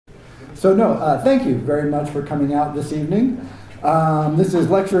Thank you very much for coming out this evening. This is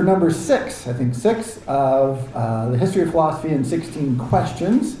lecture number 6, I think 6, of the History of Philosophy in 16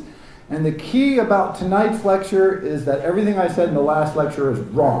 Questions. And the key about tonight's lecture is that everything I said in the last lecture is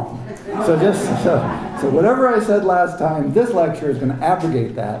wrong. So whatever I said last time, this lecture is going to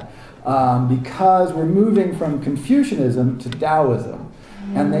abrogate that because we're moving from Confucianism to Taoism.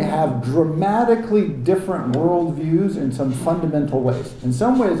 And they have dramatically different worldviews in some fundamental ways. In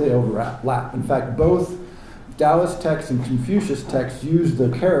some ways they overlap. In fact, both Taoist texts and Confucius texts use the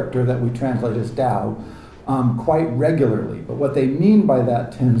character that we translate as Tao quite regularly. But what they mean by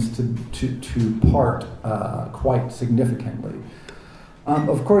that tends to part quite significantly.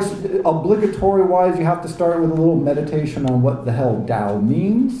 Of course, obligatory-wise, you have to start with a little meditation on what the hell Tao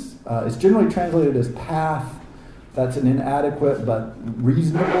means. It's generally translated as path. That's an inadequate but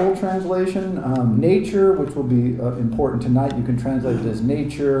reasonable translation. Nature, which will be important tonight, you can translate it as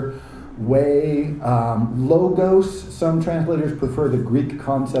nature, way, logos. Some translators prefer the Greek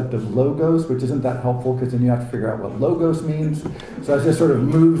concept of logos, which isn't that helpful because then you have to figure out what logos means. So I just sort of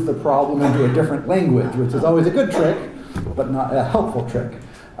moved the problem into a different language, which is always a good trick, but not a helpful trick.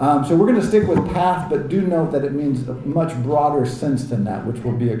 So we're going to stick with path, but do note that it means a much broader sense than that, which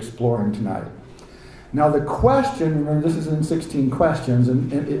we'll be exploring tonight. Now the question, remember this is in 16 questions, and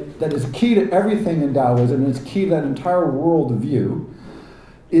that is key to everything in Taoism, and it's key to that entire worldview,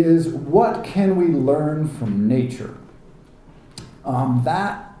 is what can we learn from nature?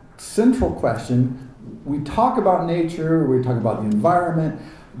 That central question, we talk about nature, we talk about the environment,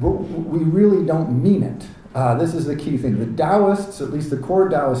 but we really don't mean it. This is the key thing. The Taoists, at least the core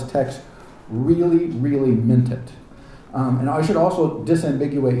Taoist text, really, really meant it. And I should also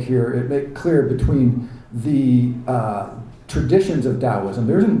disambiguate here, make clear between the traditions of Taoism.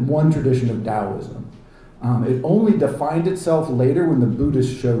 There isn't one tradition of Taoism. It only defined itself later when the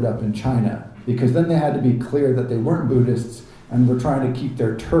Buddhists showed up in China, because then they had to be clear that they weren't Buddhists and were trying to keep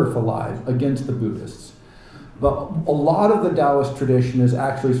their turf alive against the Buddhists. But a lot of the Taoist tradition is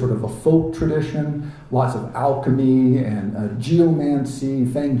actually sort of a folk tradition, lots of alchemy and geomancy,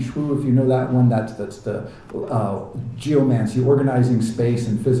 feng shui, if you know that one, that's the geomancy, organizing space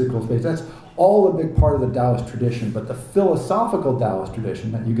and physical space. That's all a big part of the Taoist tradition, but the philosophical Taoist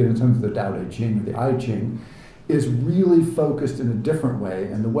tradition that you get in terms of the Tao Te Ching or the I Ching is really focused in a different way,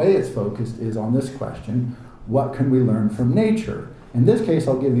 and the way it's focused is on this question: what can we learn from nature? In this case,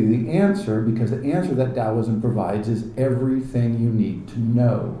 I'll give you the answer, because the answer that Taoism provides is everything you need to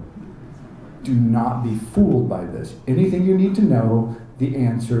know. Do not be fooled by this. Anything you need to know, the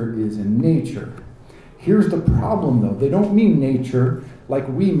answer is in nature. Here's the problem, though. They don't mean nature like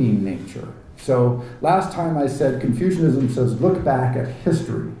we mean nature. So last time I said Confucianism says look back at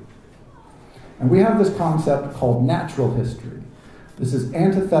history. And we have this concept called natural history. This is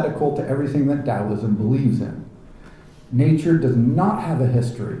antithetical to everything that Taoism believes in. Nature does not have a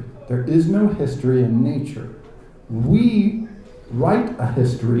history. There is no history in nature. We write a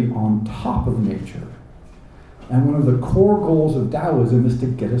history on top of nature. And one of the core goals of Taoism is to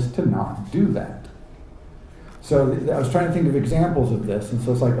get us to not do that. So I was trying to think of examples of this, and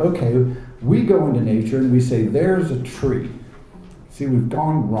so it's like, okay, we go into nature and we say, there's a tree. See, we've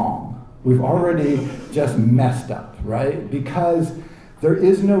gone wrong. We've already just messed up, right? Because there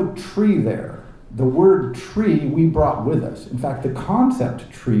is no tree there. The word tree we brought with us. In fact, the concept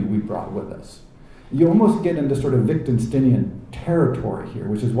tree we brought with us. You almost get into sort of Wittgensteinian territory here,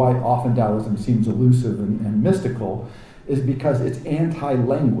 which is why often Taoism seems elusive and mystical, is because it's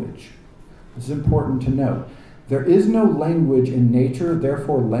anti-language. This is important to note. There is no language in nature,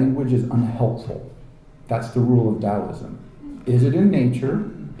 therefore language is unhelpful. That's the rule of Taoism. Is it in nature?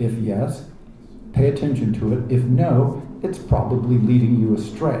 If yes, pay attention to it. If no, it's probably leading you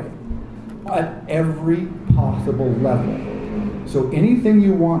astray. At every possible level. So anything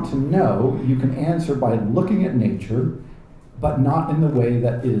you want to know, you can answer by looking at nature, but not in the way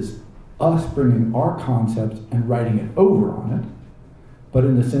that is us bringing our concepts and writing it over on it, but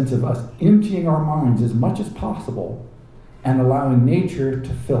in the sense of us emptying our minds as much as possible and allowing nature to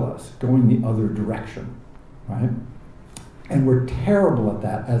fill us, going the other direction, right? And we're terrible at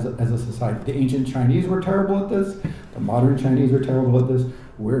that as a society. The ancient Chinese were terrible at this. The modern Chinese are terrible at this.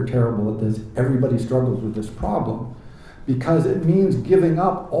 We're terrible at this. Everybody struggles with this problem because it means giving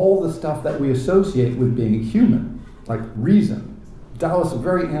up all the stuff that we associate with being human, like reason. Taoists are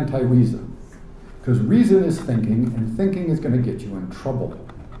very anti-reason because reason is thinking, and thinking is going to get you in trouble.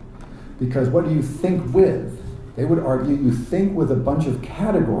 Because what do you think with? They would argue you think with a bunch of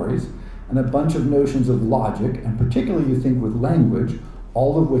categories and a bunch of notions of logic, and particularly you think with language,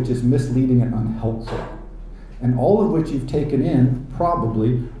 all of which is misleading and unhelpful. And all of which you've taken in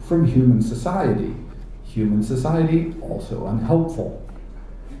probably from human society. Human society, also unhelpful.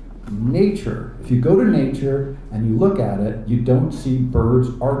 Nature. If you go to nature and you look at it, you don't see birds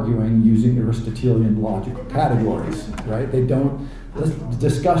arguing using Aristotelian logical categories, right? They don't. Let's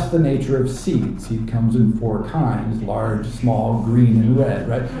discuss the nature of seed. Seed comes in 4 kinds: large, small, green, and red,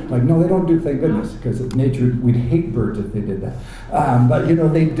 right? Like, no, they don't do, thank goodness, because nature, we'd hate birds if they did that. But,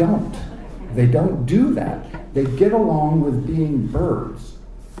 they don't. They don't do that. They get along with being birds.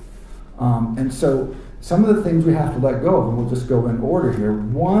 And so some of the things we have to let go of, and we'll just go in order here.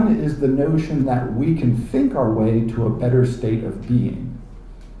 One is the notion that we can think our way to a better state of being.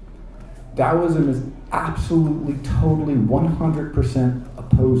 Taoism is absolutely, totally, 100%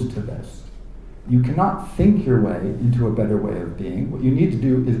 opposed to this. You cannot think your way into a better way of being. What you need to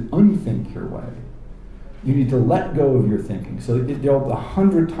do is unthink your way. You need to let go of your thinking. So there'll be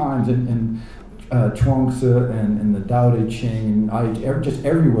 100 times in Chuang Tzu and in the Tao Te Ching, just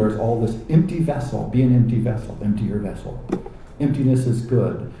everywhere is all this empty vessel. Be an empty vessel. Empty your vessel. Emptiness is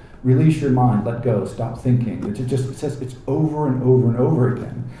good. Release your mind. Let go. Stop thinking. It says it's over and over and over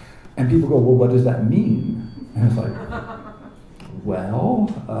again. And people go, well, what does that mean? And it's like,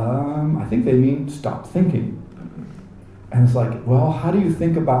 well, I think they mean stop thinking. And it's like, well, how do you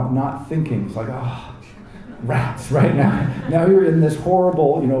think about not thinking? It's like, rats, right? Now you're in this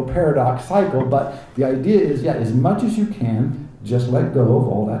horrible, paradox cycle. But the idea is, as much as you can, just let go of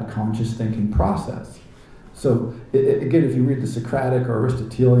all that conscious thinking process. So, again, if you read the Socratic or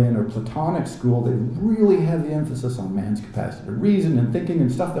Aristotelian or Platonic school, they really have the emphasis on man's capacity to reason and thinking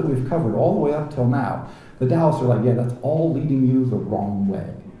and stuff that we've covered all the way up till now. The Taoists are like, that's all leading you the wrong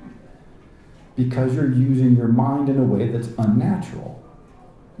way. Because you're using your mind in a way that's unnatural.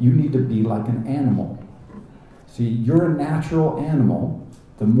 You need to be like an animal. See, you're a natural animal.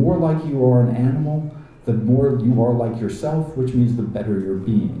 The more like you are an animal, the more you are like yourself, which means the better you're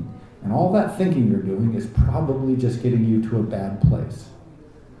being. And all that thinking you're doing is probably just getting you to a bad place.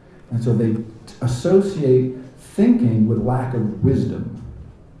 And so they associate thinking with lack of wisdom,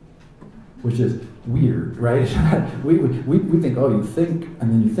 which is weird, right? we think, you think,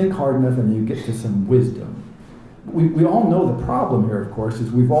 and then you think hard enough, and then you get to some wisdom. We all know the problem here, of course,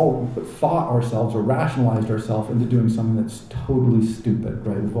 is we've all thought ourselves or rationalized ourselves into doing something that's totally stupid,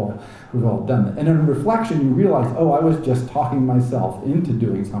 right? We've all done that. And in reflection, you realize, I was just talking myself into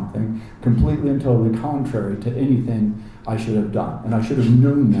doing something completely and totally contrary to anything I should have done. And I should have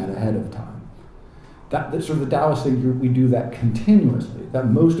known that ahead of time. That's sort of the Taoist thing, we do that continuously, that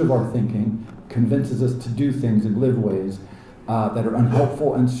most of our thinking convinces us to do things and live ways that are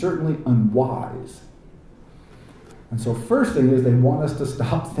unhelpful and certainly unwise. And so first thing is they want us to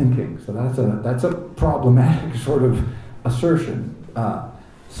stop thinking. So that's a problematic sort of assertion.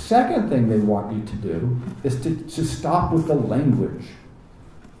 Second thing they want you to do is to stop with the language,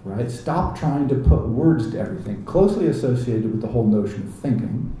 right? Stop trying to put words to everything, closely associated with the whole notion of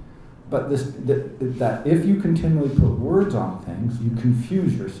thinking. But that if you continually put words on things, you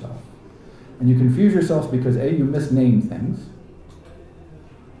confuse yourself. And you confuse yourself because you misname things.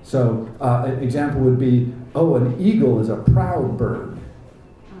 So an example would be, an eagle is a proud bird,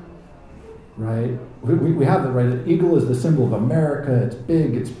 right? We have that, right? An eagle is the symbol of America. It's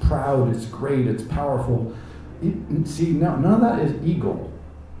big, it's proud, it's great, it's powerful. See, none of that is eagle,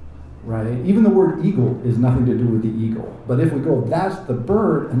 right? Even the word eagle is nothing to do with the eagle. But if we go, that's the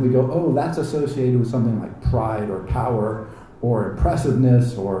bird, and we go, that's associated with something like pride or power or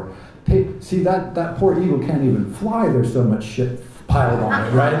impressiveness or... See, that poor eagle can't even fly. There's so much shit piled on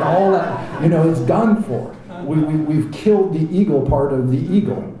it, right? All that, it's done for. We've killed the eagle part of the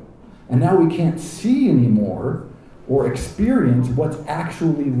eagle. And now we can't see anymore or experience what's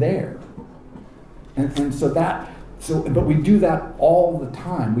actually there. But we do that all the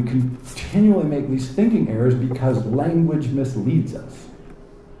time. We continually make these thinking errors because language misleads us.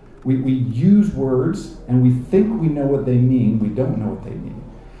 We use words and we think we know what they mean. We don't know what they mean.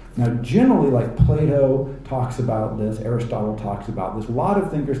 Now, generally, like Plato talks about this, Aristotle talks about this, a lot of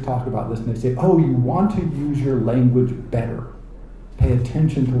thinkers talk about this, and they say, you want to use your language better. Pay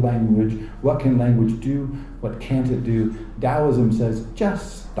attention to language. What can language do? What can't it do? Taoism says,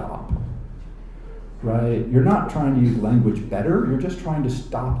 just stop. Right? You're not trying to use language better, you're just trying to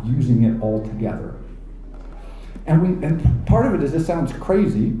stop using it altogether. And part of it is, this sounds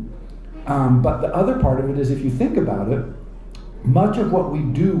crazy, but the other part of it is, if you think about it, much of what we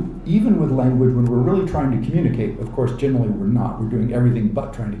do, even with language, when we're really trying to communicate, of course, generally we're not. We're doing everything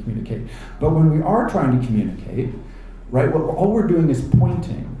but trying to communicate. But when we are trying to communicate, right, all we're doing is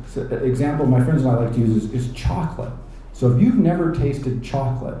pointing. So, example my friends and I like to use is chocolate. So if you've never tasted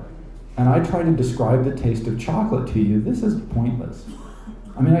chocolate, and I try to describe the taste of chocolate to you, this is pointless.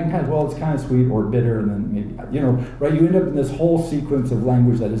 I mean, it's kind of sweet or bitter, and then maybe, right? You end up in this whole sequence of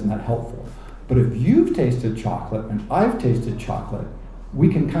language that isn't that helpful. But if you've tasted chocolate and I've tasted chocolate,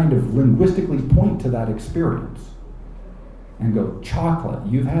 we can kind of linguistically point to that experience and go, chocolate,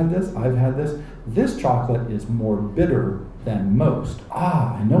 you've had this, I've had this. This chocolate is more bitter than most.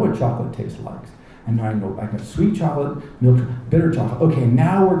 I know what chocolate tastes like. And now I know I got sweet chocolate, milk, bitter chocolate. Okay,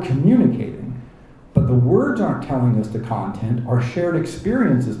 now we're communicating. But the words aren't telling us the content. Our shared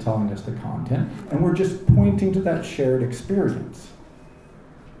experience is telling us the content, and we're just pointing to that shared experience.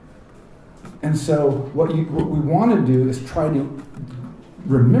 And so what we want to do is try to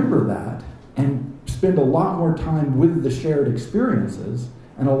remember that and spend a lot more time with the shared experiences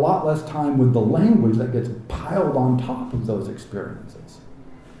and a lot less time with the language that gets piled on top of those experiences.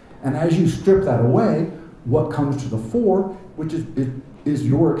 And as you strip that away, what comes to the fore, which is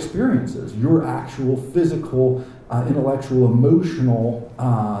your experiences, your actual physical, intellectual, emotional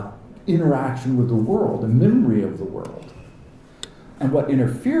interaction with the world, a memory of the world. And what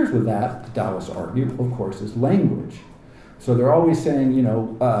interferes with that, the Taoists argue, of course, is language. So they're always saying,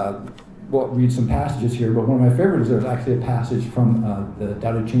 we'll read some passages here, but one of my favorites is there's actually a passage from the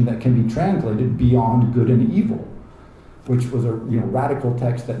Tao Te Ching that can be translated beyond good and evil, which was a radical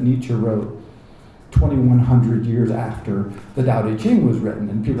text that Nietzsche wrote 2,100 years after the Tao Te Ching was written.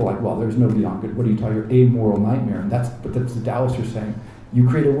 And people are like, well, there's no beyond good. What do you talk? You're amoral nightmare. And that's the Taoists are saying. You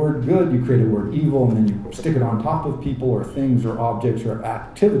create a word good, you create a word evil, and then you stick it on top of people or things or objects or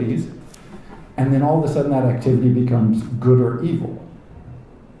activities, and then all of a sudden that activity becomes good or evil.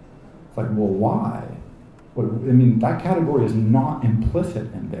 It's like, well, why? That category is not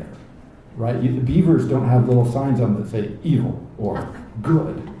implicit in there, right? Beavers don't have little signs on them that say evil or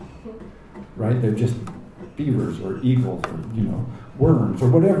good, right? They're just beavers or eagles or, worms or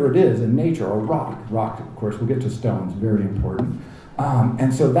whatever it is in nature, or rock. Rock, of course, we'll get to stones, very important.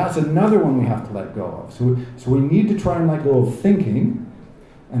 And so that's another one we have to let go of. So we need to try and let go of thinking,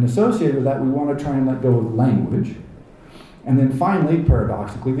 and associated with that, we want to try and let go of language. And then finally,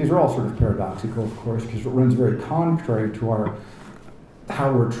 paradoxically, these are all sort of paradoxical, of course, because it runs very contrary to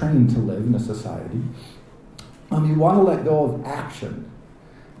how we're trained to live in a society. You want to let go of action.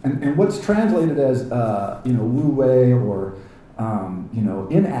 And what's translated as, wu wei or,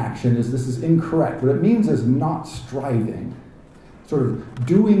 inaction is this is incorrect. What it means is not striving. Sort of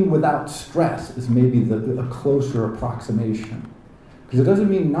doing without stress is maybe a closer approximation. Because it doesn't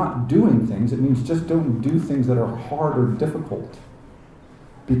mean not doing things, it means just don't do things that are hard or difficult.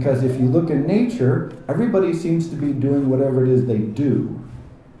 Because if you look in nature, everybody seems to be doing whatever it is they do.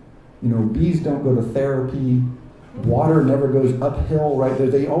 Bees don't go to therapy, water never goes uphill, right?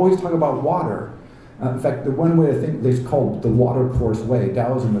 They always talk about water. In fact, the one way I think it's called the water course way,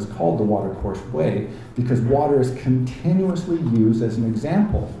 Taoism is called the water course way because water is continuously used as an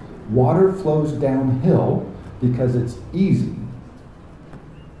example. Water flows downhill because it's easy.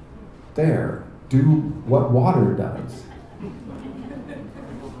 There, do what water does.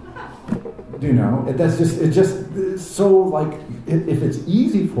 It's so like, if it's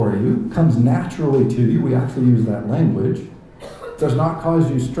easy for you, comes naturally to you, we actually use that language, does not cause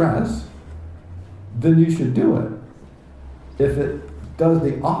you stress, then you should do it. If it does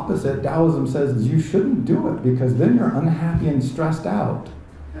the opposite, Taoism says you shouldn't do it because then you're unhappy and stressed out.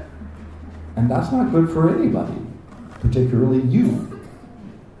 And that's not good for anybody, particularly you.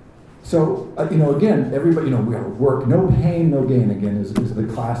 So, again, everybody, we have work, no pain, no gain, again, is the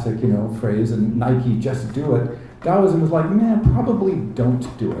classic, phrase, and Nike, just do it. Taoism is like, man, probably don't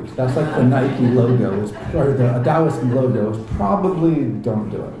do it. That's like the Nike logo, or the Taoist logo is probably don't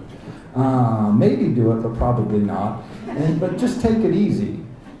do it. Maybe do it, but probably not. But just take it easy.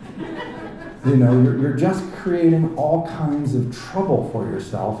 You're just creating all kinds of trouble for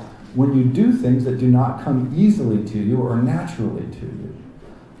yourself when you do things that do not come easily to you or naturally to you.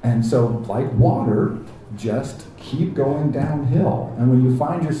 And so, like water, just keep going downhill. And when you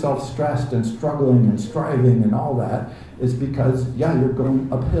find yourself stressed and struggling and striving and all that, it's because, you're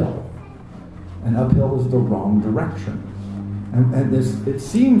going uphill. And uphill is the wrong direction. And it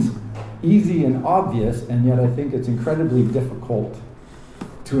seems easy and obvious, and yet I think it's incredibly difficult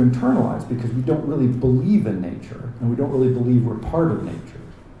to internalize because we don't really believe in nature, and we don't really believe we're part of nature.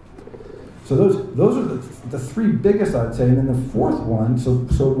 So those are the three biggest, I'd say. And then the fourth one, so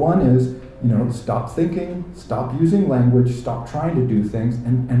one is, stop thinking, stop using language, stop trying to do things,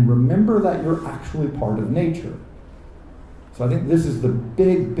 and remember that you're actually part of nature. So I think this is the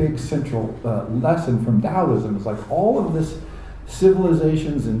big central lesson from Taoism. It's like all of this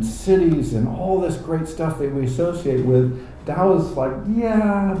civilizations and cities and all this great stuff that we associate with, Tao is like,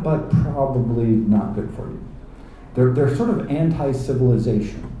 yeah, but probably not good for you. They're sort of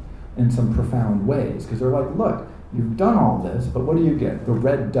anti-civilization in some profound ways, because they're like, look, you've done all this, but what do you get? The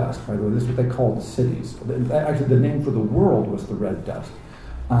red dust, by the way. This is what they called cities. Actually, the name for the world was the red dust.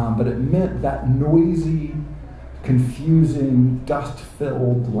 But it meant that noisy, confusing,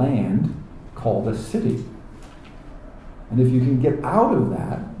 dust-filled land called a city. And if you can get out of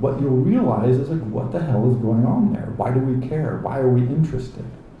that, what you'll realize is, like, what the hell is going on there? Why do we care? Why are we interested?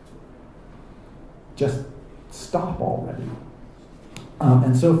 Just stop already.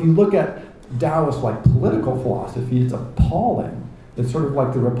 And so if you look at Taoist like political philosophy, it's appalling. It's sort of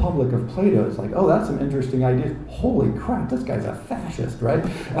like the Republic of Plato. It's like, oh, that's some interesting ideas. Holy crap, this guy's a fascist, right?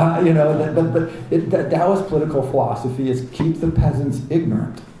 But Taoist political philosophy is keep the peasants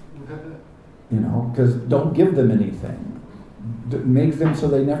ignorant. Because don't give them anything. Make them so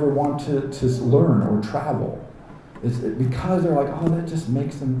they never want to learn or travel. Because they're like, oh, that just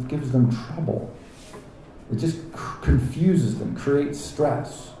gives them trouble. It just confuses them, creates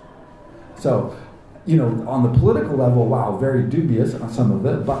stress. So, on the political level, wow, very dubious on some of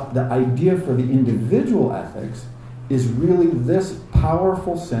it, but the idea for the individual ethics is really this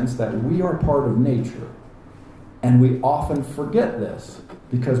powerful sense that we are part of nature. And we often forget this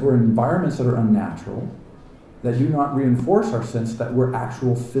because we're in environments that are unnatural, that do not reinforce our sense that we're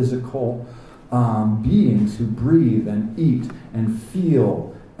actual physical beings who breathe and eat and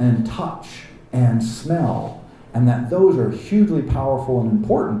feel and touch and smell, and that those are hugely powerful and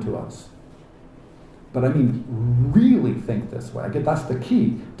important to us. But I mean, really think this way. That's the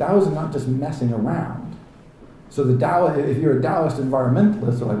key. Taoism is not just messing around. So if you're a Taoist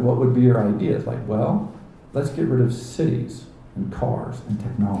environmentalist, like, what would be your idea? It's like, well, let's get rid of cities and cars and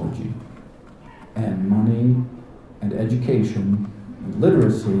technology and money and education and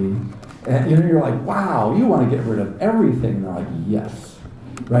literacy. And you're like, wow, you want to get rid of everything. And they're like, yes.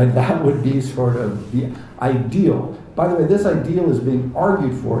 Right? That would be sort of the ideal. By the way, this ideal is being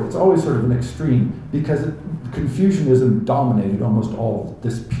argued for. It's always sort of an extreme because Confucianism dominated almost all of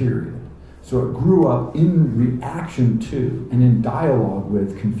this period. So it grew up in reaction to and in dialogue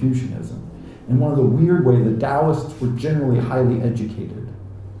with Confucianism. In one of the weird ways, the Taoists were generally highly educated.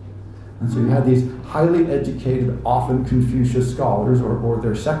 And so you had these highly educated, often Confucius scholars or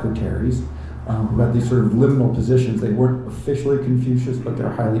their secretaries who had these sort of liminal positions. They weren't officially Confucius, but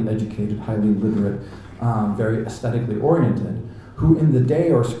they're highly educated, highly literate, very aesthetically oriented, who in the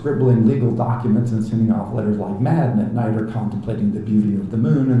day are scribbling legal documents and sending off letters like mad, and at night are contemplating the beauty of the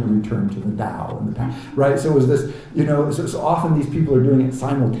moon and the return to the Tao and the past. Right? So it was this, so often these people are doing it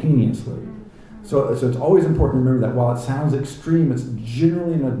simultaneously. So it's always important to remember that while it sounds extreme, it's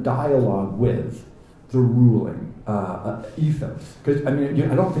generally in a dialogue with the ruling ethos. Because,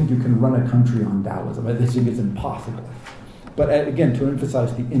 I don't think you can run a country on Taoism. I think it's impossible. But again, to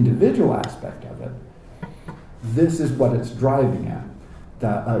emphasize the individual aspect of it, this is what it's driving at.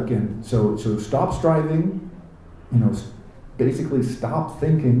 So stop striving, basically stop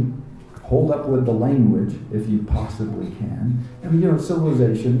thinking, hold up with the language if you possibly can. And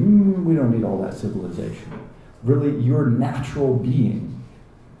civilization, we don't need all that civilization. Really, your natural being.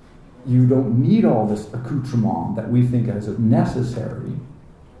 You don't need all this accoutrement that we think is necessary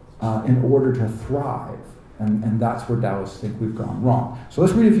in order to thrive. And that's where Taoists think we've gone wrong. So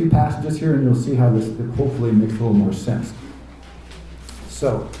let's read a few passages here and you'll see how this hopefully makes a little more sense.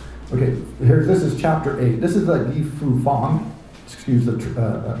 So, this is chapter 8. This is the Yi Fu Fang, excuse the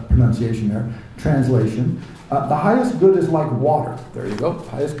pronunciation there, translation. The highest good is like water. There you go.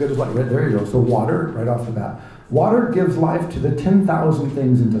 Highest good is like, there you go. So water, right off the bat. Water gives life to the 10,000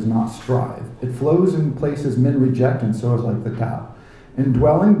 things and does not strive. It flows in places men reject, and so is like the Tao. In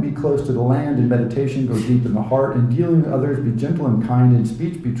dwelling, be close to the land. In meditation, go deep in the heart. In dealing with others, be gentle and kind. In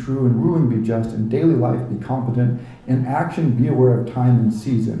speech, be true. In ruling, be just. In daily life, be competent. In action, be aware of time and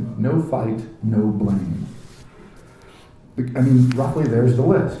season. No fight, no blame. Roughly there's the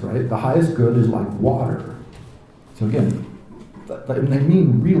list, right? The highest good is like water. So again,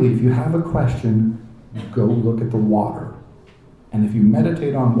 really, if you have a question, go look at the water. And if you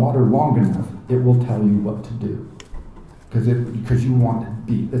meditate on water long enough, it will tell you what to do. Because you want to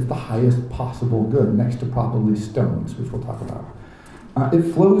be. It's the highest possible good, next to probably stones, which we'll talk about.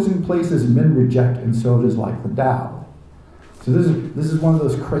 It flows in places men reject, and so it is like the Tao. So this is one of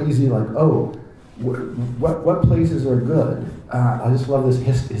those crazy, what places are good? I just love this.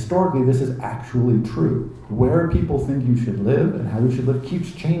 Historically, this is actually true. Where people think you should live and how you should live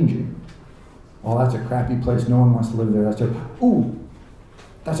keeps changing. Well, that's a crappy place. No one wants to live there. Ooh,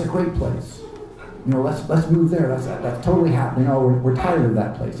 that's a great place. let's move there. That's totally happening. Oh, we're tired of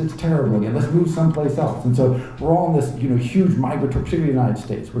that place. It's terrible again. Let's move someplace else. And so we're all in this, huge migratory, particularly the United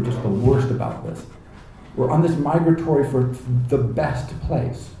States. We're just the worst about this. We're on this migratory for the best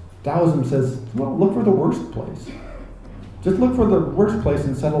place. Taoism says, well, look for the worst place. Just look for the worst place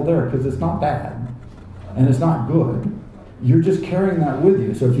and settle there, because it's not bad and it's not good. You're just carrying that with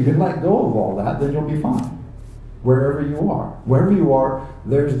you. So if you can let go of all that, then you'll be fine. Wherever you are. Wherever you are,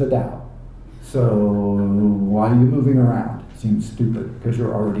 there's the Tao. So why are you moving around? Seems stupid, because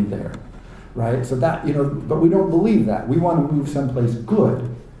you're already there. Right? So that, but we don't believe that. We want to move someplace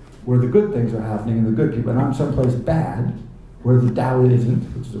good, where the good things are happening and the good people. And I'm someplace bad, where the Tao isn't,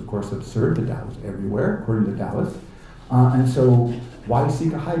 which is of course absurd. The Tao is everywhere, according to Taoists. And so why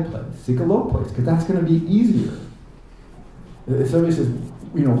seek a high place? Seek a low place, because that's going to be easier. If somebody says,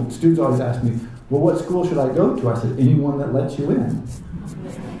 students always ask me, well, what school should I go to? I said, anyone that lets you in.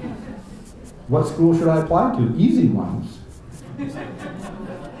 What school should I apply to? Easy ones.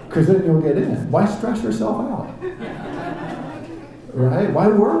 Because then you'll get in. Why stress yourself out? Right? Why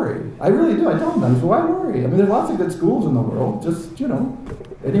worry? I really do. I tell them, so why worry? I mean, there's lots of good schools in the world. Just,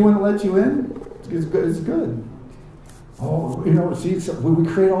 anyone that lets you in is good. It's good. Oh, so we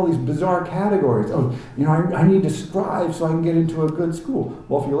create all these bizarre categories. Oh, I need to strive so I can get into a good school.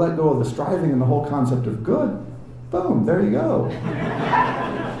 Well, if you let go of the striving and the whole concept of good, boom, there you go.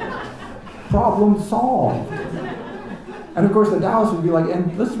 Problem solved. And of course the Taoists would be like,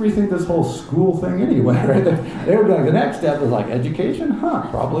 and let's rethink this whole school thing anyway, right? They would be like, the next step is like, education?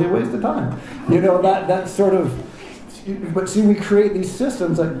 Probably a waste of time. That sort of, but see, we create these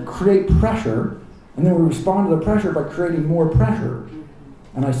systems that create pressure, and then we respond to the pressure by creating more pressure.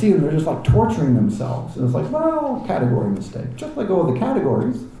 And I see them, they're just like torturing themselves. And it's like, well, category mistake. Just let go of the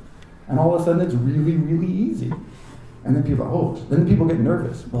categories, and all of a sudden it's really, really easy. And then people get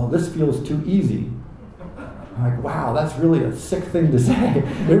nervous. Well, this feels too easy. I'm like, wow, that's really a sick thing to say.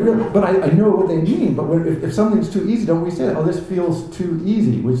 But I know what they mean. But if something's too easy, don't we say that? Oh, this feels too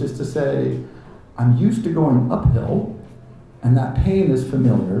easy, which is to say, I'm used to going uphill, and that pain is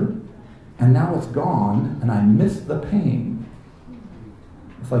familiar, and now it's gone, and I miss the pain.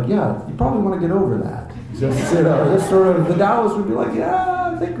 It's like, yeah, you probably want to get over that. Just, this sort of, the Taoists would be like,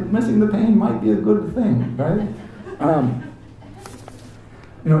 yeah, I think missing the pain might be a good thing, right?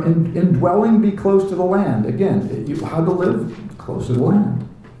 Indwelling, be close to the land. Again, how to live close to the land.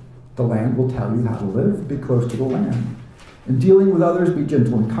 The land will tell you how to live, be close to the land. In dealing with others, be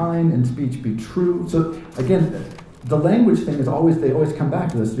gentle and kind. In speech, be true. So again, the language thing is always, they always come back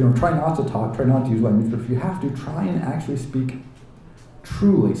to this. Try not to talk, try not to use language, but if you have to, try and actually speak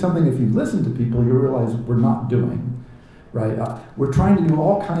truly. Something if you listen to people, you realize we're not doing. Right? We're trying to do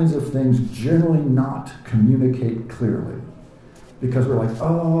all kinds of things, generally not communicate clearly. Because we're like,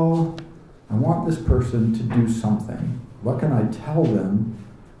 oh, I want this person to do something. What can I tell them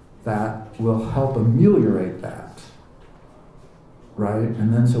that will help ameliorate that? Right?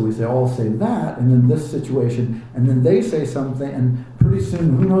 And then so we say, oh, I'll say that, and then this situation, and then they say something, and pretty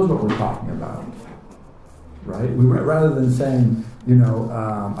soon, who knows what we're talking about? Right? Rather than saying,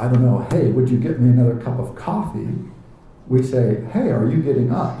 I don't know, hey, would you get me another cup of coffee? We say, hey, are you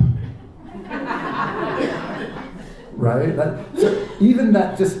getting up? Right? So even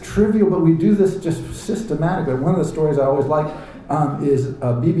that just trivial, but we do this just systematically. One of the stories I always like is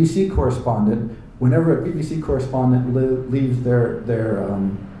a BBC correspondent. Whenever a BBC correspondent leaves their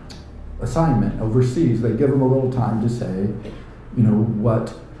assignment overseas, they give them a little time to say,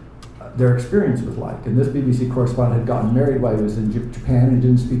 what their experience was like. And this BBC correspondent had gotten married while he was in Japan and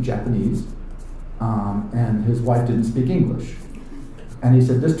didn't speak Japanese. And his wife didn't speak English. And he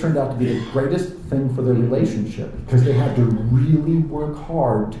said this turned out to be the greatest thing for their relationship because they had to really work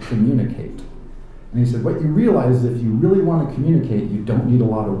hard to communicate. And he said, what you realize is if you really want to communicate, you don't need a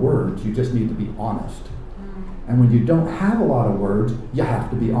lot of words, you just need to be honest. And when you don't have a lot of words, you have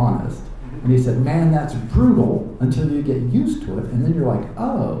to be honest. And he said, man, that's brutal until you get used to it, and then you're like,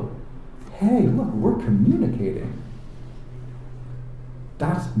 oh, hey, look, we're communicating.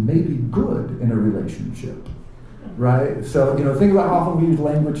 That's maybe good in a relationship, right? So, think about how often we use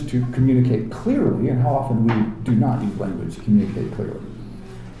language to communicate clearly and how often we do not use language to communicate clearly.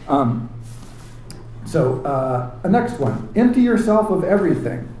 A next one, empty yourself of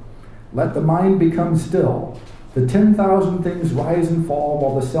everything. Let the mind become still. The 10,000 things rise and fall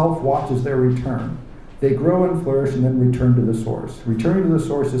while the self watches their return. They grow and flourish and then return to the source. Returning to the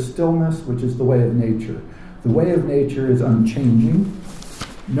source is stillness, which is the way of nature. The way of nature is unchanging.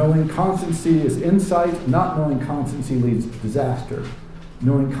 Knowing constancy is insight. Not knowing constancy leads to disaster.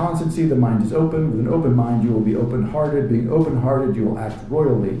 Knowing constancy, the mind is open. With an open mind, you will be open-hearted. Being open-hearted, you will act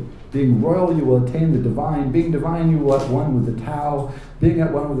royally. Being royal, you will attain the divine. Being divine, you will at one with the Tao. Being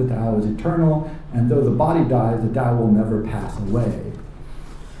at one with the Tao is eternal, and though the body dies, the Tao will never pass away.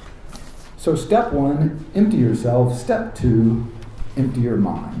 So step 1, empty yourself. Step 2, empty your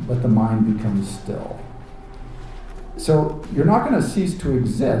mind. Let the mind become still. So you're not going to cease to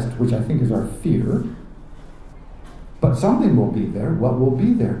exist, which I think is our fear, but something will be there. What will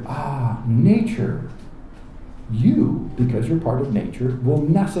be there? Nature. You, because you're part of nature, will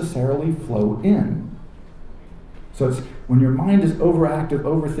necessarily flow in. So it's when your mind is overactive,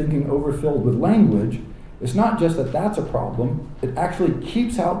 overthinking, overfilled with language, it's not just that that's a problem, it actually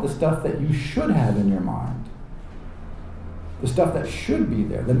keeps out the stuff that you should have in your mind. The stuff that should be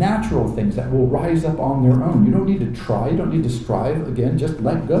there, the natural things that will rise up on their own. You don't need to try, you don't need to strive. Again, just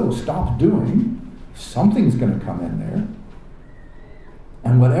let go, stop doing. Something's going to come in there.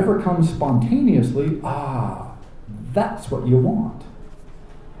 And whatever comes spontaneously, that's what you want.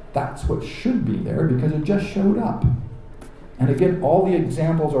 That's what should be there because it just showed up. And again, all the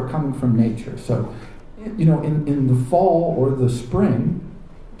examples are coming from nature. So, in the fall or the spring,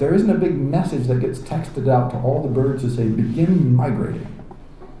 there isn't a big message that gets texted out to all the birds to say, begin migrating.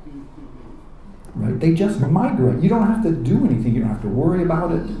 Right? They just migrate. You don't have to do anything. You don't have to worry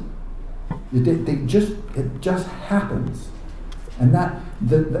about it. It just happens. And that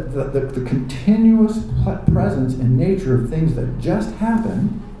the continuous presence in nature of things that just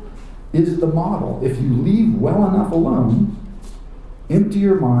happen is the model. If you leave well enough alone, empty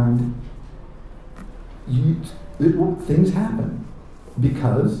your mind, things happen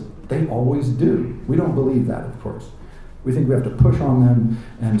because they always do. We don't believe that, of course. We think we have to push on them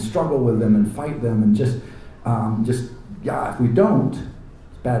and struggle with them and fight them and if we don't,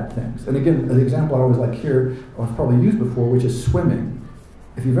 it's bad things. And again, the example I always like here, or I've probably used before, which is swimming.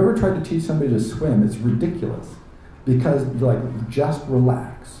 If you've ever tried to teach somebody to swim, it's ridiculous because you're like, just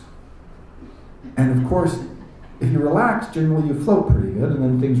relax. And of course, if you relax, generally you float pretty good and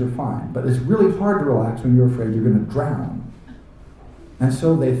then things are fine. But it's really hard to relax when you're afraid you're going to drown. And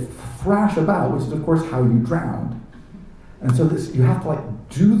so they thrash about, which is of course how you drown. And so you have to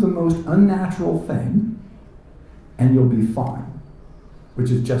do the most unnatural thing and you'll be fine,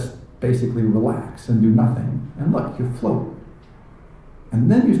 which is just basically relax and do nothing. And look, you float. And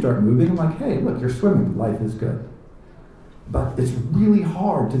then you start moving and like, hey, look, you're swimming, life is good. But it's really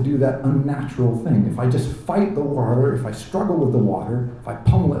hard to do that unnatural thing. If I just fight the water, if I struggle with the water, if I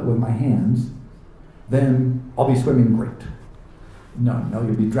pummel it with my hands, then I'll be swimming great. No,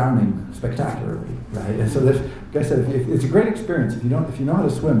 you'll be drowning spectacularly, right? And so like I said, it's a great experience if you know how to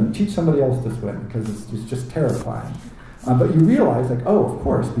swim, teach somebody else to swim because it's just terrifying. But you realize of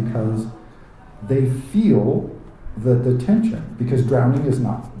course, because they feel the tension, because drowning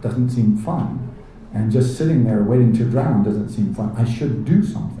doesn't seem fun. And just sitting there waiting to drown doesn't seem fun. I should do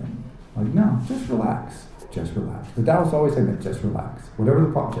something. No, just relax. Just relax. The Taoists always say that, just relax. Whatever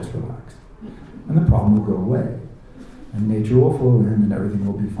the problem, just relax. And the problem will go away. And nature will flow in and everything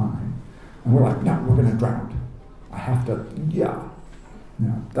will be fine. And we're like, no, we're going to drown. I have to,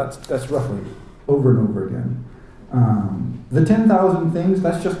 that's roughly over and over again. The 10,000 things,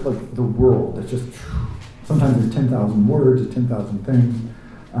 that's just like the world. It's just, sometimes it's 10,000 words, it's 10,000 things.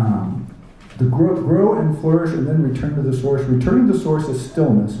 The grow and flourish and then return to the source. Returning to the source is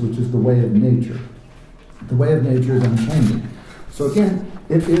stillness, which is the way of nature. The way of nature is unchanging. So again,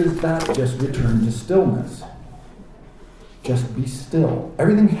 it is that just return to stillness. Just be still.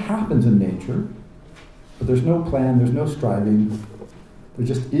 Everything happens in nature, but there's no plan, there's no striving. There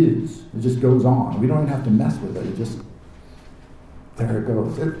just is. It just goes on. We don't even have to mess with it. It just, there it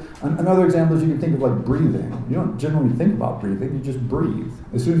goes. Another example is you can think of breathing. You don't generally think about breathing, you just breathe.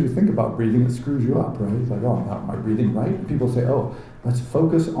 As soon as you think about breathing, it screws you up, right? It's like, am I breathing right? And people say, let's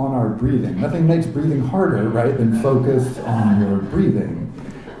focus on our breathing. Nothing makes breathing harder, right, than focus on your breathing.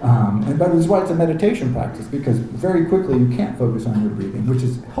 And that is why it's a meditation practice, because very quickly you can't focus on your breathing, which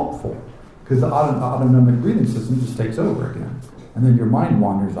is helpful, because the autonomic breathing system just takes over again. And then your mind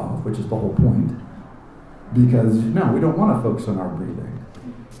wanders off, which is the whole point, because, we don't want to focus on our breathing.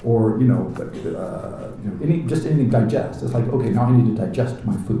 Or, just anything digest. It's like, okay, now I need to digest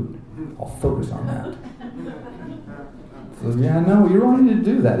my food. I'll focus on that. So, you don't need to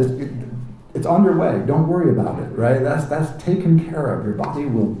do that. It's underway. Don't worry about it, right? That's taken care of. Your body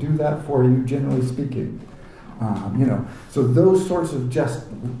will do that for you, generally speaking. So those sorts of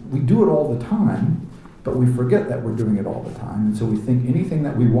we do it all the time, But we forget that we're doing it all the time, and so we think anything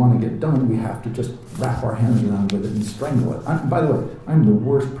that we want to get done, we have to just wrap our hands around with it and strangle it. By the way, I'm the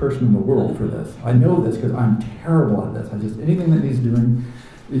worst person in the world for this. I know this because I'm terrible at this. Anything that needs doing,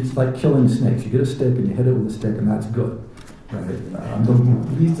 it's like killing snakes. You get a stick and you hit it with a stick, and that's good. Right? I'm the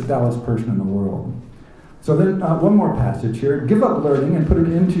least Taoist person in the world. So then one more passage here. Give up learning and put it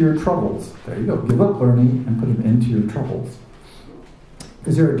into your troubles. There you go. Give up learning and put it into your troubles.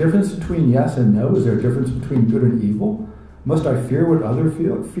 Is there a difference between yes and no? Is there a difference between good and evil? Must I fear what others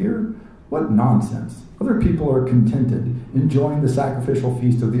fear? What nonsense. Other people are contented, enjoying the sacrificial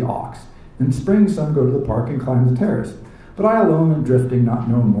feast of the ox. In spring, some go to the park and climb the terrace. But I alone am drifting, not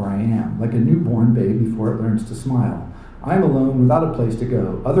knowing where I am, like a newborn babe before it learns to smile. I am alone without a place to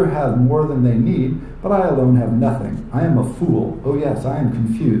go. Others have more than they need, but I alone have nothing. I am a fool. Oh yes, I am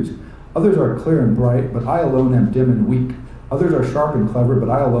confused. Others are clear and bright, but I alone am dim and weak. Others are sharp and clever, but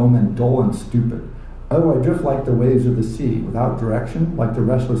I alone am dull and stupid. Oh, I drift like the waves of the sea, without direction, like the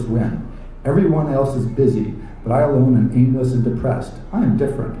restless wind. Everyone else is busy, but I alone am aimless and depressed. I am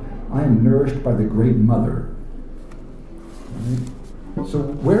different. I am nourished by the great mother. Right? So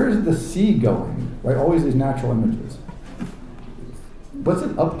where is the sea going? Right? Always these natural images. What's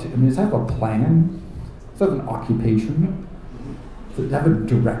it up to? I mean, does it have a plan? Does it have an occupation? Does it have a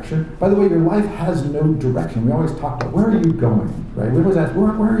direction? By the way, your life has no direction. We always talk about, where are you going? Right? We always ask,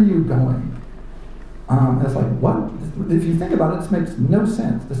 where are you going? And it's like, what? If you think about it, this makes no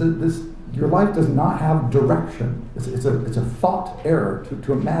sense. Your life does not have direction. It's a thought error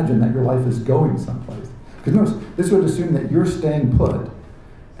to imagine that your life is going someplace. Because notice, this would assume that you're staying put,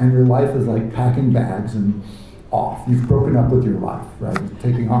 and your life is like packing bags and off. You've broken up with your life, right?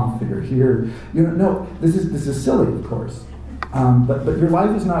 Taking off. You're here. No. This is silly, of course. But your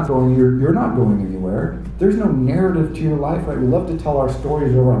life is not going. You're not going anywhere. There's no narrative to your life, right? We love to tell our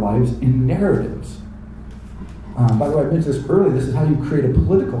stories of our lives in narratives. By the way, I mentioned this earlier. This is how you create a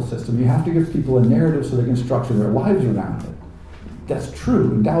political system. You have to give people a narrative so they can structure their lives around it. That's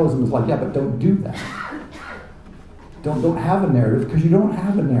true. And Taoism is like, yeah, but don't do that. Don't have a narrative, because you don't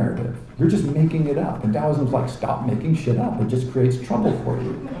have a narrative. You're just making it up. And Taoism is like, stop making shit up. It just creates trouble for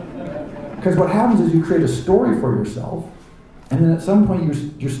you. Because what happens is you create a story for yourself, and then at some point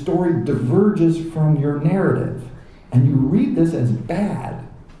your story diverges from your narrative. And you read this as bad.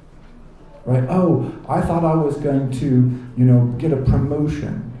 Right? Oh, I thought I was going to, get a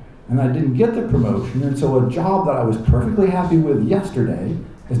promotion. And I didn't get the promotion. And so a job that I was perfectly happy with yesterday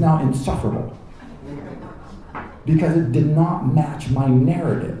is now insufferable. Because it did not match my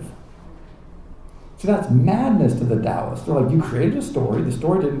narrative. So that's madness to the Taoists. They're like, you created a story, the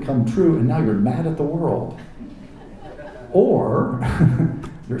story didn't come true, and now you're mad at the world. Or,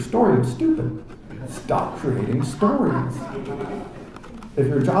 your story is stupid. Stop creating stories. If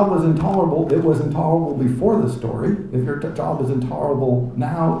your job was intolerable, it was intolerable before the story. If your job is intolerable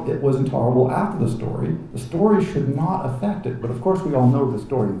now, it was intolerable after the story. The story should not affect it, but of course we all know the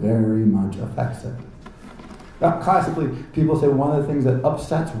story very much affects it. Classically, people say one of the things that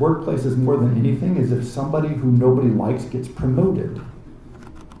upsets workplaces more than anything is if somebody who nobody likes gets promoted.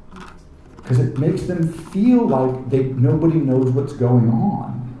 Because it makes them feel like nobody knows what's going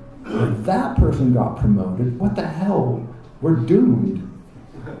on. If that person got promoted, what the hell? We're doomed.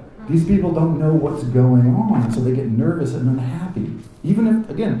 These people don't know what's going on, so they get nervous and unhappy. Even if,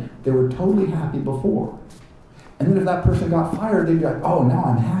 again, they were totally happy before. And then if that person got fired, they'd be like, oh, now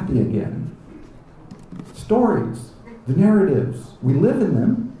I'm happy again. Stories, the narratives, we live in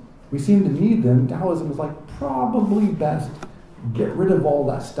them, we seem to need them. Taoism is like, probably best get rid of all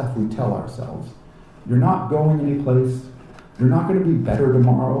that stuff we tell ourselves. You're not going anyplace. You're not going to be better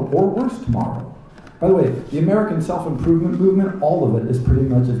tomorrow or worse tomorrow. By the way, the American self-improvement movement, all of it is pretty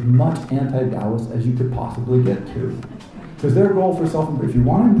much as much anti-Taoist as you could possibly get to. Because their goal for self-improvement, if you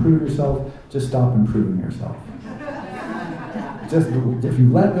want to improve yourself, just stop improving yourself. Just, if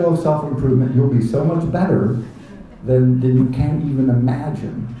you let go of self-improvement, you'll be so much better than you can't even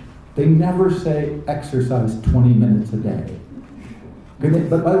imagine. They never say exercise 20 minutes a day.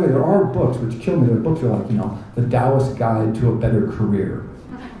 But by the way, there are books which kill me. There are books that are like, The Taoist Guide to a Better Career.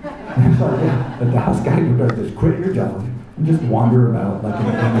 The Taoist Guide to a Better Career. Just quit your job and just wander about like an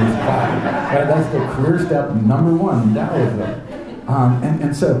endless cloud. Right? That's the career step number one in Taoism.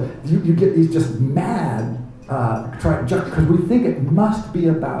 And so you get these just mad, because we think it must be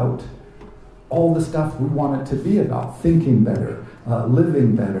about all the stuff we want it to be about: thinking better,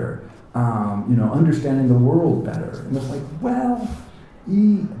 living better, understanding the world better. And it's like, well,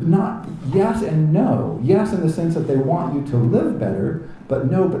 not yes and no. Yes, in the sense that they want you to live better, but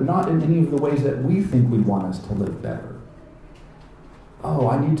no, but not in any of the ways that we think we want us to live better. oh,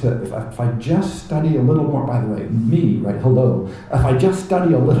 I need to, if I just study a little more, by the way, me, right, hello, if I just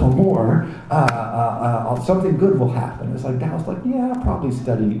study a little more, something good will happen. It's like Taoist, like, yeah, I'll probably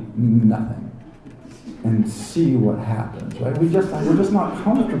study nothing and see what happens, right? We're just not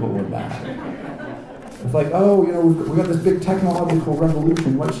comfortable with that. It's like, oh, we've got this big technological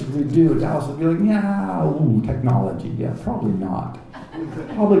revolution, what should we do? Taoist would be like, yeah, ooh, technology, yeah, probably not.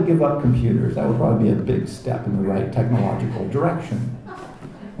 Probably give up computers. That would probably be a big step in the right technological direction.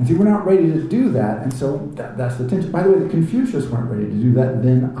 And see, we're not ready to do that, and so that's the tension. By the way, the Confucius weren't ready to do that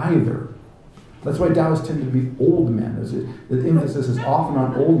then either. That's why Taoists tend to be old men. The emphasis is often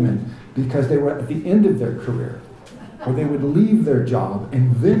on old men because they were at the end of their career, or they would leave their job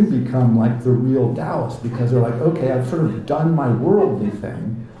and then become like the real Taoists because they're like, okay, I've sort of done my worldly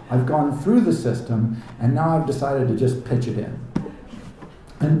thing, I've gone through the system, and now I've decided to just pitch it in.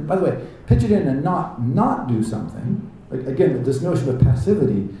 And by the way, pitch it in and not do something. Like, again, this notion of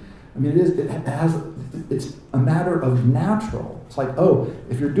passivity. I mean, it's a matter of natural. It's like, oh,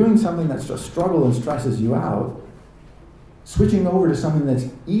 if you're doing something that's a struggle and stresses you out, switching over to something that's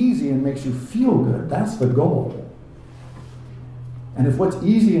easy and makes you feel good, that's the goal. And if what's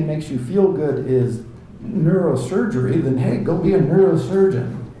easy and makes you feel good is neurosurgery, then hey, go be a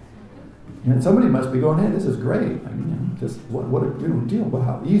neurosurgeon. And somebody must be going, hey, this is great. I mean, just what a deal. Well,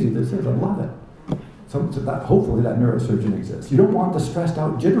 how easy this is. I love it. So hopefully that neurosurgeon exists. You don't want the stressed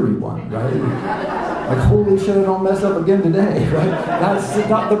out, jittery one, right? Like, holy shit, I don't mess up again today, right? That's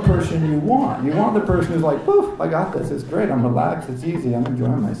not the person you want. You want the person who's like, poof, I got this. It's great. I'm relaxed. It's easy. I'm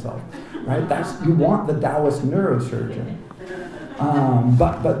enjoying myself, right? You want the Taoist neurosurgeon.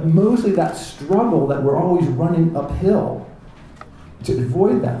 But mostly that struggle that we're always running uphill to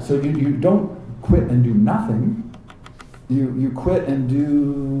avoid that. So you don't quit and do nothing. You quit and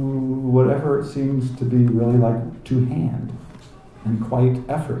do whatever it seems to be really like two-hand and quite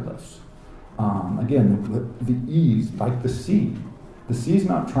effortless. Again, the ease, like the sea. The sea's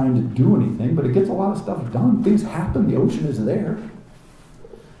not trying to do anything, but it gets a lot of stuff done. Things happen. The ocean is there.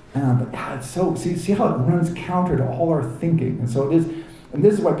 But God, it's so, see how it runs counter to all our thinking. And so it is, and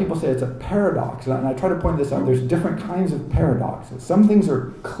this is why people say it's a paradox. And I try to point this out. There's different kinds of paradoxes. Some things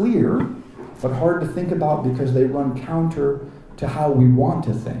are clear, but hard to think about because they run counter to how we want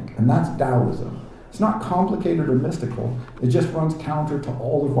to think. And that's Taoism. It's not complicated or mystical. It just runs counter to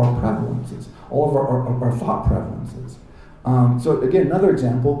all of our prevalences, all of our thought prevalences. So again, another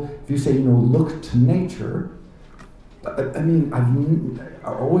example, if you say, look to nature, I mean,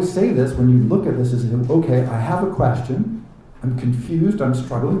 I always say this when you look at this, is okay, I have a question, I'm confused, I'm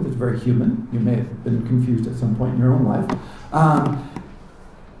struggling, it's very human. You may have been confused at some point in your own life.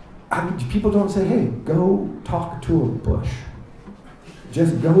 People don't say, hey, go talk to a bush.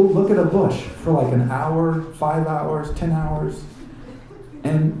 Just go look at a bush for like an hour, 5 hours, 10 hours,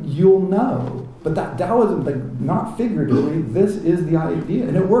 and you'll know. But that Taoism, like, not figuratively, this is the idea.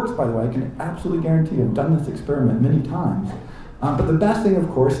 And it works, by the way. I can absolutely guarantee you. I've done this experiment many times. But the best thing, of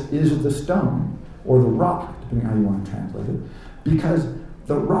course, is the stone, or the rock, depending on how you want to translate it. Because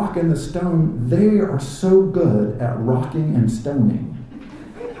the rock and the stone, they are so good at rocking and stoning.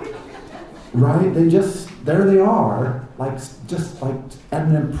 Right? There they are, at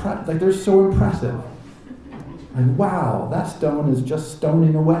an like they're so impressive. Like, wow, that stone is just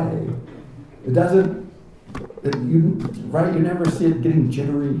stoning away. It doesn't, you never see it getting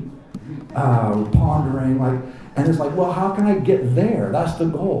jittery, pondering, and it's like, well, how can I get there? That's the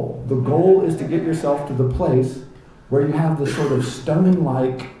goal. The goal is to get yourself to the place where you have this sort of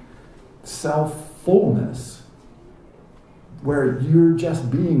stoning-like self-fullness, where you're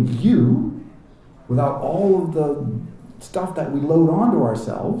just being you, without all of the stuff that we load onto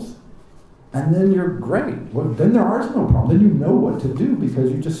ourselves, and then you're great. Well, then there is no problem. Then you know what to do because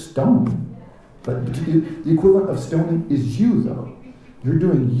you just stone. But the equivalent of stoning is you, though. You're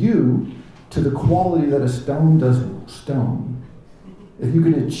doing you to the quality that a stone does stone. If you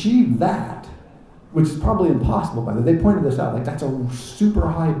can achieve that, which is probably impossible, by the way, they pointed this out, like that's a super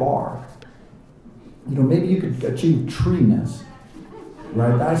high bar. Maybe you could achieve treeness,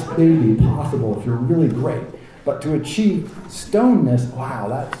 right? That's maybe possible if you're really great. But to achieve stoneness, wow,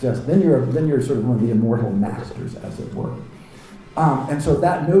 that's just, then you're sort of one of the immortal masters, as it were. And so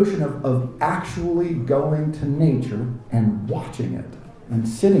that notion of actually going to nature and watching it and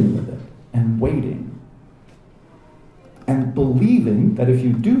sitting with it and waiting and believing that if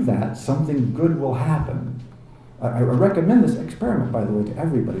you do that, something good will happen. I recommend this experiment, by the way, to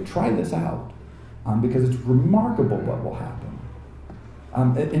everybody. Try this out because it's remarkable what will happen.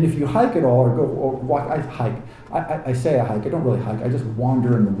 And if you hike at all or go or walk, I hike. I say I hike. I don't really hike. I just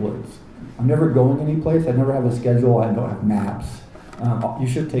wander in the woods. I'm never going any place. I never have a schedule. I don't have maps. You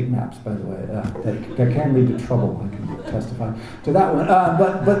should take maps, by the way. That can lead to trouble. I can testify to that one.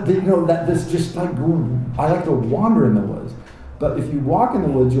 But that this just like, I like to wander in the woods. But if you walk in the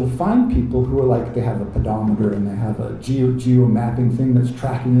woods, you'll find people who are like, they have a pedometer and they have a geo mapping thing that's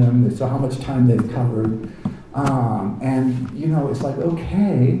tracking them. They saw how much time they've covered. It's like,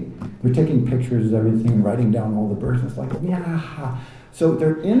 okay, they're taking pictures of everything and writing down all the birds. It's like, yeah. So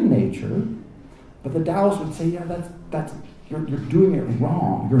they're in nature, but the Taoists would say, yeah, that's you're doing it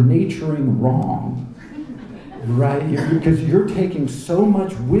wrong. You're naturing wrong, right? Because you're taking so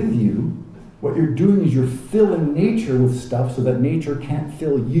much with you. What you're doing is you're filling nature with stuff so that nature can't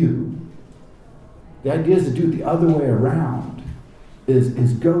fill you. The idea is to do it the other way around,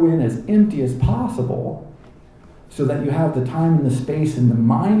 is go in as empty as possible so that you have the time and the space and the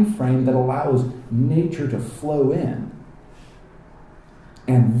mind frame that allows nature to flow in.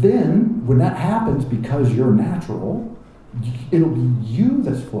 And then, when that happens, because you're natural, it'll be you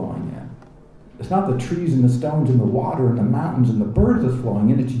that's flowing in. It's not the trees and the stones and the water and the mountains and the birds that's flowing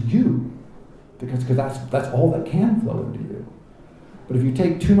in, it's you. Because that's all that can flow into you. But if you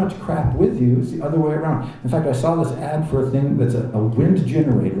take too much crap with you, it's the other way around. In fact, I saw this ad for a thing that's a wind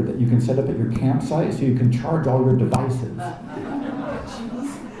generator that you can set up at your campsite so you can charge all your devices. And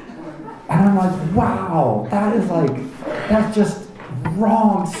I'm like, wow, that's just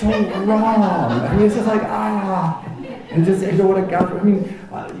wrong, so wrong. I mean, it's just like, and just, what a gouge. I mean,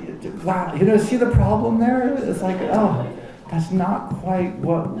 wow, see the problem there? It's like, that's not quite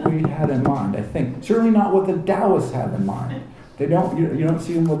what we had in mind, I think. Certainly not what the Taoists have in mind. They don't. You don't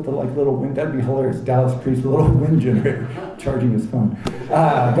see them with the little wind. That'd be hilarious. Taoist priest with a little wind generator charging his phone.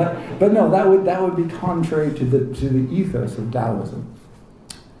 But no, that would be contrary to the ethos of Taoism.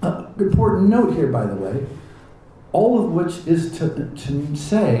 Important note here, by the way, all of which is to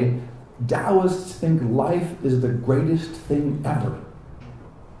say, Taoists think life is the greatest thing ever.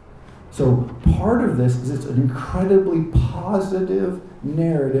 So part of this is it's an incredibly positive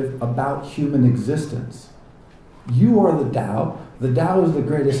narrative about human existence. You are the Tao. The Tao is the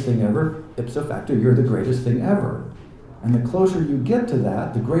greatest thing ever. Ipso facto, you're the greatest thing ever. And the closer you get to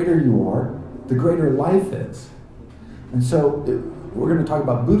that, the greater you are, the greater life is. And so we're going to talk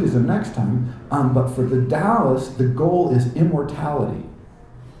about Buddhism next time, but for the Taoists, the goal is immortality.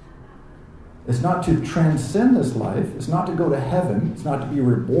 It's not to transcend this life. It's not to go to heaven. It's not to be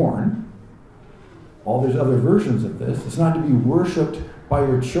reborn. There's other versions of this. It's not to be worshipped by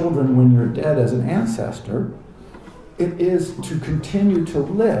your children when you're dead as an ancestor. It is to continue to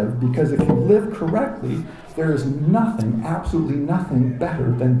live, because if you live correctly, there is nothing, absolutely nothing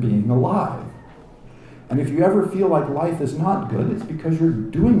better than being alive. And if you ever feel like life is not good, it's because you're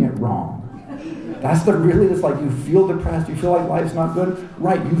doing it wrong. It's like you feel depressed, you feel like life's not good,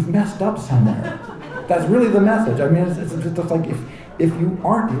 right, you've messed up somewhere. That's really the message. I mean, it's just like if you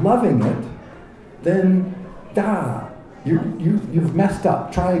aren't loving it, then you've messed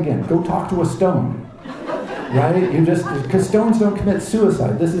up. Try again. Go talk to a stone. Right? Because stones don't commit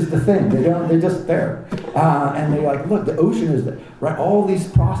suicide. This is the thing. They're just there. And they're like, look, the ocean is there. Right? All these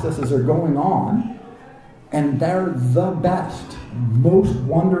processes are going on, and they're the best, most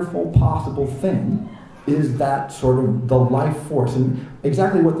wonderful possible thing is that sort of the life force. And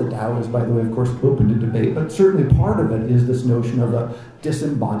exactly what the Tao is, by the way, of course, open to debate, but certainly part of it is this notion of a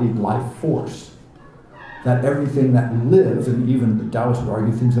disembodied life force. That everything that lives, and even the Taoists would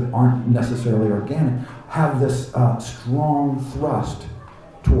argue things that aren't necessarily organic, have this strong thrust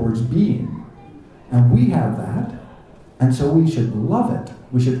towards being. And we have that, and so we should love it.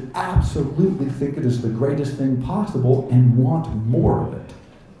 We should absolutely think it is the greatest thing possible and want more of it.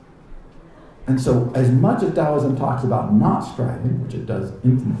 And so as much as Taoism talks about not striving, which it does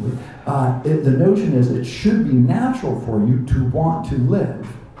infinitely, the notion is it should be natural for you to want to live.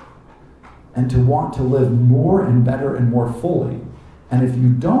 And to want to live more and better and more fully. And if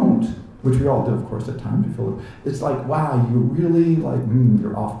you don't, which we all do, of course, at times, it's like, wow, you really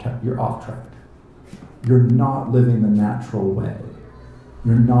you're off track. You're not living the natural way.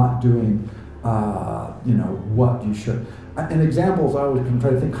 You're not doing, what you should. And examples, I always can try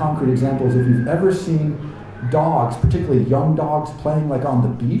to think concrete examples. If you've ever seen dogs, particularly young dogs, playing like on the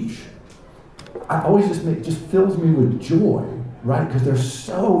beach, it just fills me with joy, right? Because there's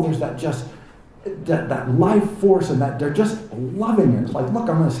that life force, and that they're just loving it. It's like, look,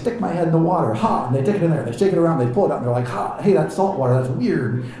 I'm going to stick my head in the water. Ha! And they take it in there. They shake it around. They pull it out. And they're like, ha! Hey, that's salt water. That's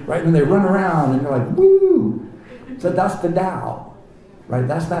weird, right? And they run around, and they're like, woo! So that's the Tao, right?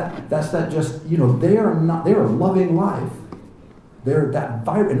 That's that. Just they are loving life. They're that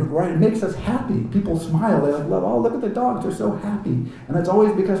vibrant, right? It makes us happy. People smile. They love. Oh, look at the dogs. They're so happy. And that's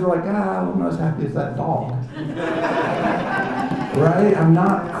always because we're like, I'm not as happy as that dog. right? I'm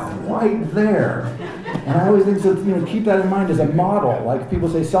not quite there. And I always think, so, keep that in mind as a model. Like people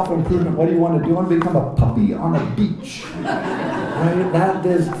say self-improvement, what do you want to do? I want to become a puppy on a beach. Right? That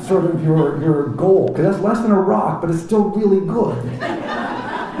is sort of your goal. Because that's less than a rock, but it's still really good.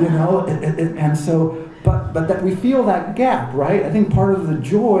 And so, but that we feel that gap, right? I think part of the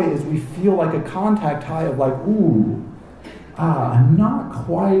joy is we feel like a contact high of like, ooh, I'm not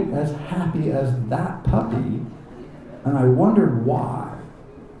quite as happy as that puppy, and I wondered why.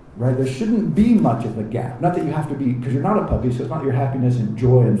 Right? There shouldn't be much of a gap. Not that you have to be, because you're not a puppy, so it's not your happiness and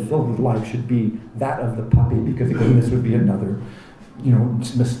joy and filled with life should be that of the puppy, because again, this would be another,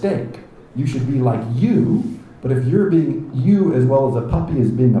 mistake. You should be like you, but if you're being you as well as a puppy is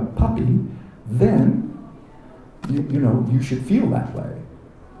being a puppy, then, you should feel that way.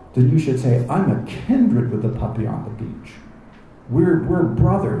 Then you should say, I'm a kindred with the puppy on the beach. We're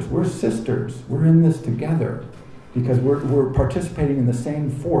brothers, we're sisters, we're in this together. Because we're participating in the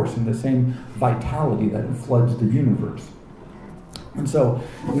same force, in the same vitality that floods the universe. And so,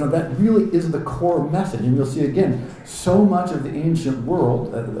 that really is the core message. And you'll see, again, so much of the ancient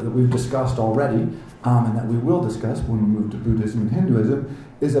world that we've discussed already, and that we will discuss when we move to Buddhism and Hinduism,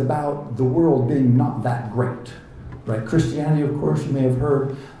 is about the world being not that great. Right? Christianity, of course, you may have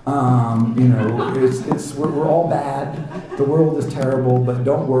heard, we're all bad, the world is terrible, but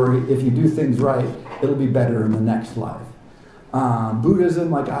don't worry, if you do things right, it'll be better in the next life.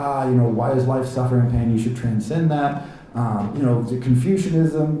 Buddhism, why is life suffering and pain? You should transcend that. The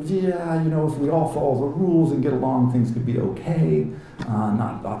Confucianism, if we all follow the rules and get along, things could be okay.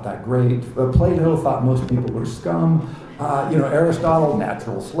 Not that great. Plato thought most people were scum. Aristotle,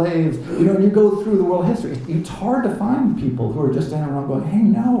 natural slaves. And you go through the world history. It's hard to find people who are just standing around going, hey,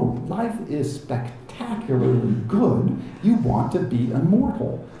 no, life is spectacularly good. You want to be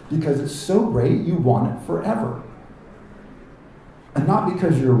immortal because it's so great you want it forever. And not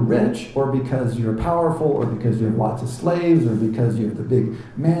because you're rich or because you're powerful or because you have lots of slaves or because you have the big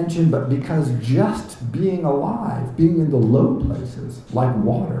mansion, but because just being alive, being in the low places like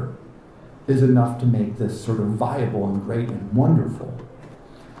water, is enough to make this sort of viable and great and wonderful.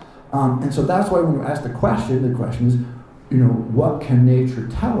 And so that's why when you ask the question is, what can nature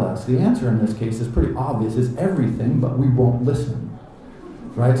tell us? The answer in this case is pretty obvious, is everything, but we won't listen.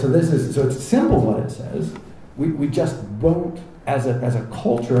 Right? So it's simple what it says. We just won't, as a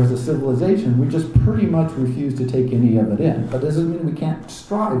culture, as a civilization, we just pretty much refuse to take any of it in. But doesn't mean we can't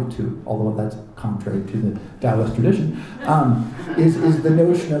strive to, although that's contrary to the Taoist tradition, is the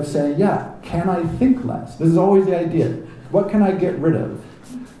notion of saying, can I think less? This is always the idea. What can I get rid of?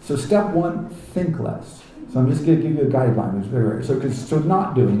 So step one, think less. So I'm just going to give you a guideline. Which is very, so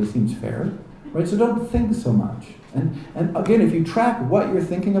not doing this seems fair, right? So don't think so much. And again, if you track what you're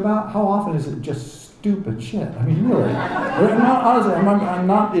thinking about, how often is it just stupid shit? I mean, really. Honestly, I'm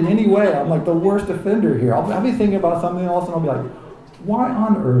not in any way, I'm like the worst offender here. I'll be thinking about something else and I'll be like, why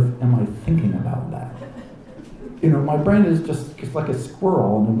on earth am I thinking about that? My brain is just like a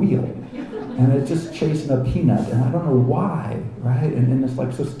squirrel on a wheel. And it's just chasing a peanut and I don't know why, right? And it's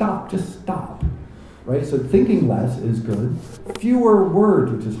like, so stop, just stop. Right? So thinking less is good. Fewer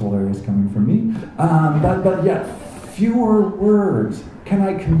words, which is hilarious coming from me. But fewer words. Can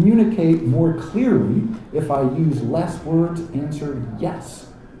I communicate more clearly if I use less words? Answer, yes.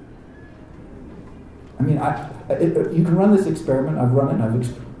 I mean, you can run this experiment. I've run it.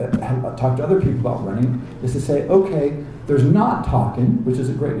 I've talked to other people about running. Is to say, okay, there's not talking, which is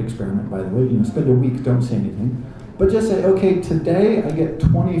a great experiment, by the way. Spend a week, don't say anything. But just say, okay, today I get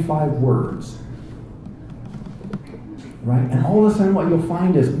 25 words. Right? And all of a sudden what you'll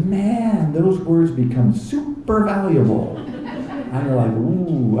find is, man, those words become super valuable. And you're like,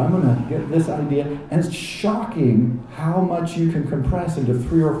 ooh, I'm going to get this idea. And it's shocking how much you can compress into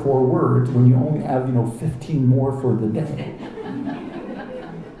 3 or 4 words when you only have, 15 more for the day.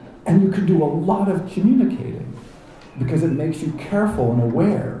 And you can do a lot of communicating because it makes you careful and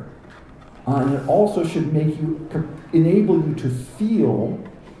aware. And it also should enable you to feel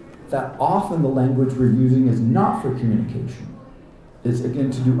that often the language we're using is not for communication. It's, again,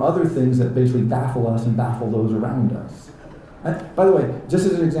 to do other things that basically baffle us and baffle those around us. By the way, just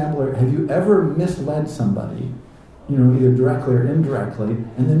as an example, have you ever misled somebody, either directly or indirectly,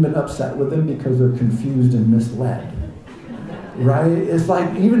 and then been upset with them because they're confused and misled? Right? It's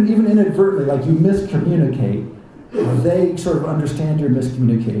like, even inadvertently, like you miscommunicate, they sort of understand your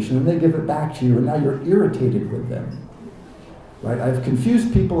miscommunication, and they give it back to you, and now you're irritated with them. Right? I've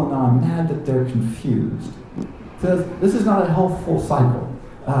confused people, and now I'm mad that they're confused. So this is not a healthful cycle.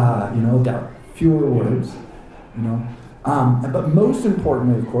 Got fewer words, But most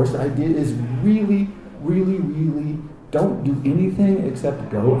importantly, of course, the idea is really, really, really don't do anything except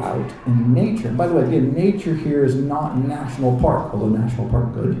go out in nature. And by the way, again, nature here is not national park, although national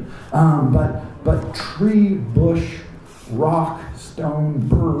park good. But tree, bush, rock, stone,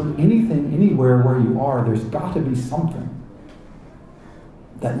 bird, anything, anywhere where you are, there's got to be something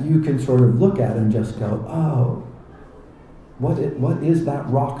that you can sort of look at and just go, oh, what is that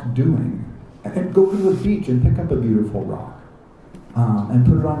rock doing? And go to the beach and pick up a beautiful rock and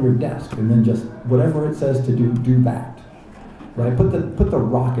put it on your desk, and then just whatever it says to do that. Right? Put the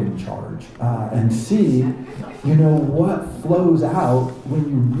rock in charge and see, what flows out when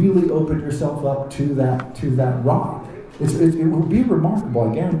you really open yourself up to that rock. It will be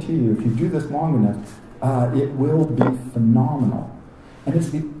remarkable. I guarantee you, if you do this long enough, it will be phenomenal.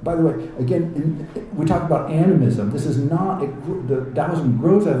 And by the way, again, we talk about animism. This is not, the Taoism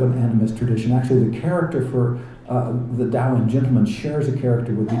grows out of an animist tradition. Actually, the character for the Taoian gentleman shares a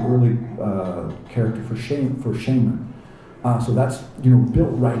character with the early character for shaman. So that's,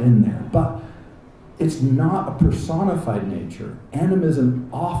 built right in there. But it's not a personified nature. Animism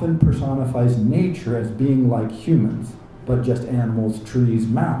often personifies nature as being like humans, but just animals, trees,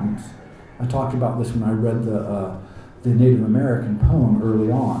 mountains. I talked about this when I read the Native American poem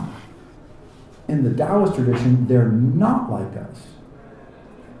early on. In the Taoist tradition, they're not like us.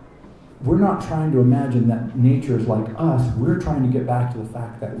 We're not trying to imagine that nature is like us. We're trying to get back to the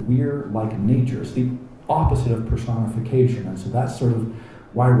fact that we're like nature. It's the opposite of personification. And so that's sort of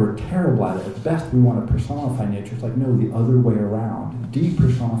why we're terrible at it. At best, we want to personify nature. It's like, no, the other way around.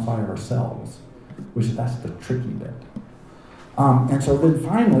 Depersonify ourselves, that's the tricky bit. And so then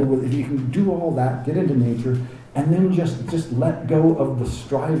finally, if you can do all that, get into nature, and then just let go of the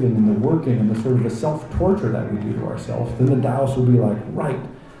striving and the working and the sort of the self-torture that we do to ourselves, then the Taoists will be like, right,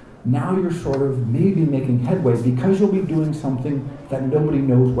 now you're sort of maybe making headway because you'll be doing something that nobody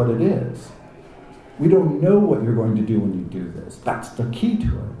knows what it is. We don't know what you're going to do when you do this. That's the key to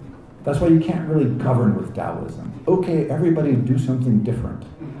it. That's why you can't really govern with Taoism. Okay, everybody do something different.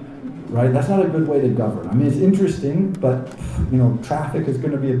 Right? That's not a good way to govern. I mean, it's interesting, but traffic is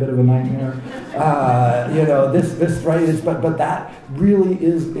going to be a bit of a nightmare. But that really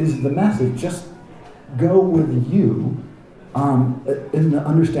is the message. Just go with you, in the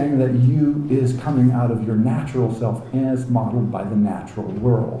understanding that you is coming out of your natural self as modeled by the natural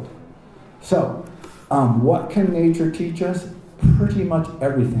world. So, what can nature teach us? Pretty much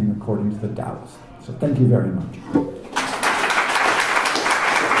everything according to the Taoists. So thank you very much.